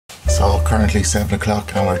So currently 7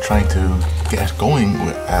 o'clock and we're trying to get going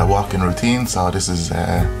with a walking routine. So this is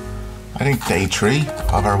I think day 3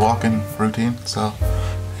 of our walking routine. So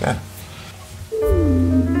yeah.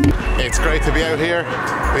 It's great to be out here.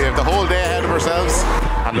 We have the whole day ahead of ourselves.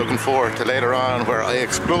 I'm looking forward to later on where I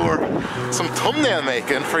explore some thumbnail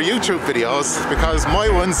making for YouTube videos because my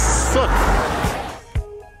ones suck.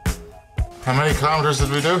 How many kilometers did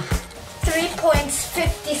we do?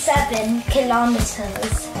 3.57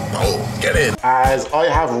 kilometers. No, get in. As I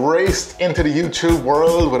have raced into the YouTube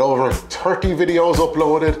world with over 30 videos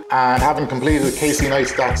uploaded and having completed the Casey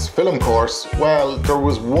Neistat's film course, well, there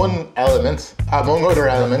was one element, among other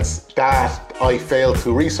elements, that I failed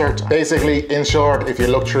to research. Basically, in short, if you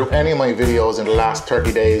look through any of my videos in the last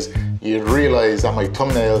 30 days, you'd realize that my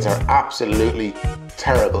thumbnails are absolutely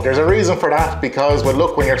terrible. There's a reason for that, because when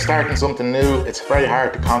you're starting something new, it's very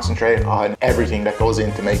hard to concentrate on everything that goes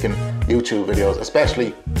into making YouTube videos,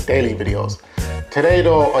 especially daily videos. Today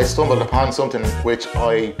though, I stumbled upon something which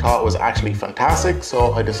I thought was actually fantastic,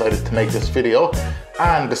 so I decided to make this video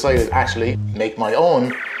and decided to actually make my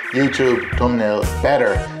own YouTube thumbnail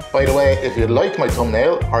better. By the way, if you like my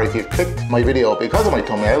thumbnail or if you've clicked my video because of my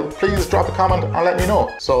thumbnail, please drop a comment and let me know.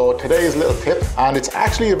 So today's little tip, and it's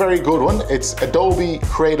actually a very good one, it's Adobe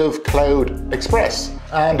Creative Cloud Express.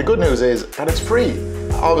 And the good news is that it's free.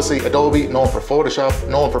 Obviously Adobe, known for Photoshop,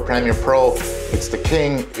 known for Premiere Pro, it's the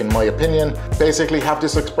king in my opinion. Basically have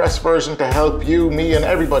this express version to help you, me and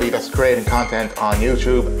everybody that's creating content on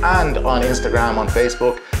YouTube and on Instagram, on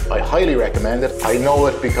Facebook. I highly recommend it. I know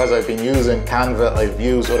it because I've been using Canva, I've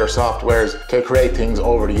used other softwares to create things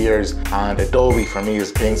over the years, and Adobe for me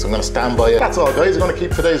is king, so I'm going to stand by it. That's all guys, I'm going to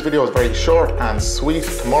keep today's videos very short and sweet.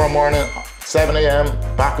 Tomorrow morning, 7 AM,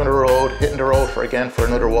 back on the road, hitting the road for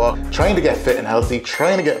another walk, trying to get fit and healthy,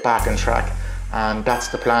 trying to get back on track, and that's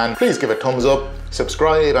the plan. Please give a thumbs up,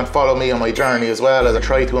 subscribe and follow me on my journey as well as I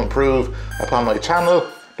try to improve upon my channel,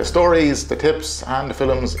 the stories, the tips and the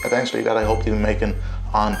films eventually that I hope to be making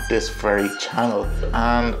on this very channel.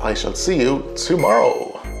 And I shall see you tomorrow.